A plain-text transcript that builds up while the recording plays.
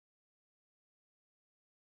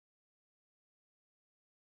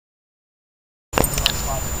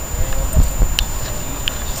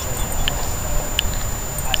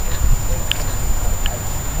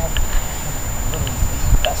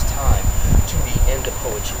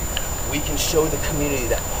We can show the community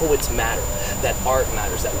that poets matter, that art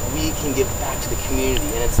matters, that we can give back to the community.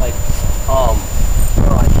 And it's like,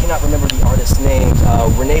 I cannot remember the artist's name.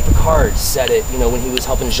 Rene Picard said it, you know, when he was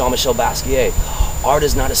helping Jean-Michel Basquiat. Art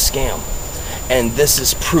is not a scam. And this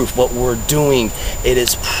is proof. What we're doing, it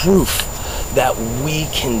is proof that we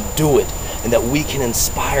can do it, and that we can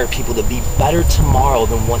inspire people to be better tomorrow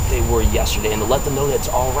than what they were yesterday, and to let them know that it's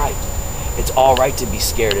all right. It's all right to be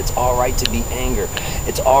scared. It's all right to be angry.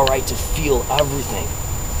 It's all right to feel everything.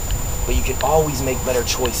 But you can always make better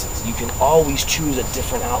choices. You can always choose a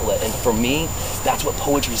different outlet. And for me, that's what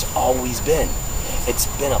poetry's always been. It's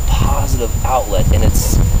been a positive outlet, and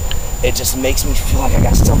it just makes me feel like I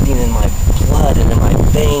got something in my blood and in my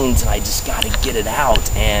veins, and I just got to get it out.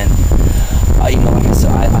 And you know, like I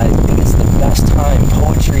said, I think it's the best time.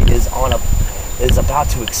 Poetry is about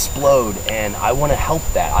to explode, and I want to help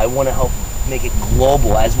that. I want to help make it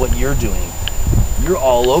global, as what you're doing. You're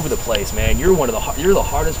all over the place, man. You're you're the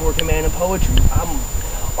hardest working man in poetry. I'm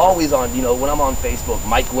always on, you know, when I'm on Facebook,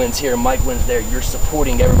 Mike Guinn's here, Mike Guinn's there. You're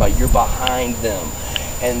supporting everybody. You're behind them.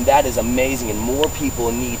 And that is amazing, and more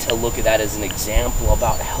people need to look at that as an example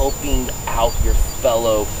about helping out your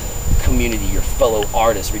fellow community, your fellow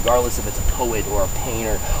artist, regardless if it's a poet or a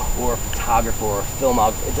painter or a photographer or a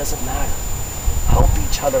filmographer. It doesn't matter. Help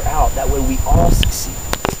each other out. That way we all succeed.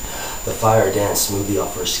 The fire danced smoothly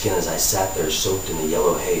off her skin as I sat there soaked in a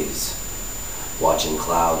yellow haze, watching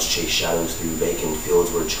clouds chase shadows through vacant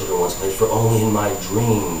fields where children once played. For only in my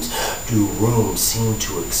dreams do rooms seem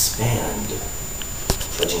to expand,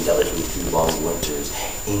 trudging delicately through long winters,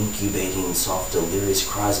 incubating soft delirious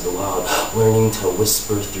cries of the wild, learning to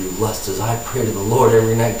whisper through lust as I pray to the Lord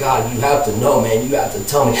every night. God, you have to know, man, you have to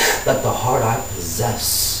tell me that the heart I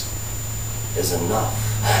possess is enough.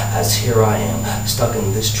 As here I am, stuck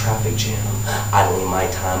in this traffic jam, idling my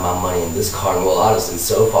time, my money in this car. And well, honestly,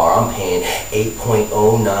 so far I'm paying 8.0,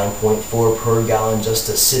 9.4 per gallon just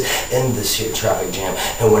to sit in this here traffic jam.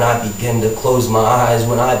 And when I begin to close my eyes,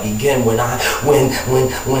 when I begin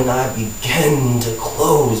to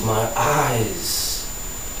close my eyes,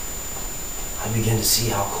 I begin to see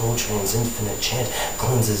how Coltrane's infinite chant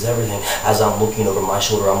cleanses everything. As I'm looking over my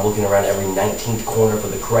shoulder, I'm looking around every 19th corner for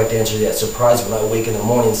the correct answer. Yet surprised when I wake in the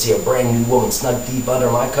morning and see a brand new woman snug deep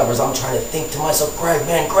under my covers. I'm trying to think to myself, Greg,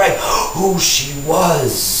 who she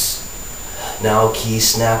was. Now keys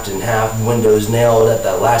snapped in half, windows nailed at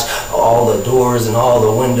the latch, all the doors and all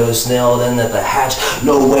the windows nailed in at the hatch.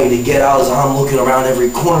 No way to get out as I'm looking around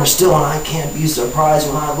every corner still, and I can't be surprised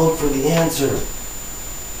when I look for the answer.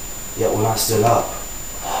 Yet when I stood up,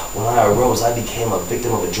 when I arose, I became a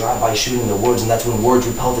victim of a drive-by shooting the words, and that's when words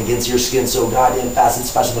repelled against your skin so goddamn fast. It's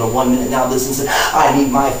faster than a 1 minute now. This instant, I need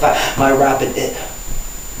my rapid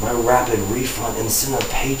refund and send a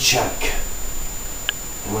paycheck.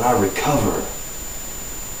 And when I recover,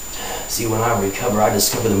 I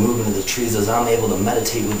discover the movement of the trees as I'm able to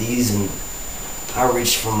meditate with ease, and I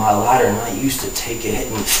reached for my ladder, and I used to take a hit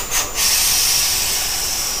and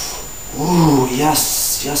ooh, yes,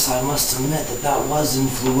 I must admit that was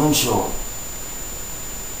influential.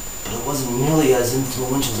 But it wasn't nearly as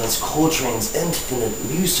influential as Coltrane's infinite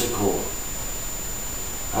musical.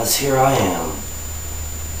 As here I am.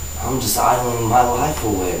 I'm just idling my life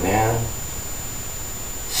away, man.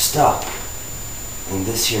 Stuck in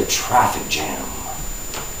this here traffic jam.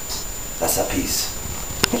 That's that piece.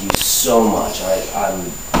 Thank you so much.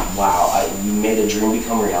 Wow, you made a dream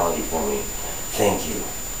become reality for me. Thank you.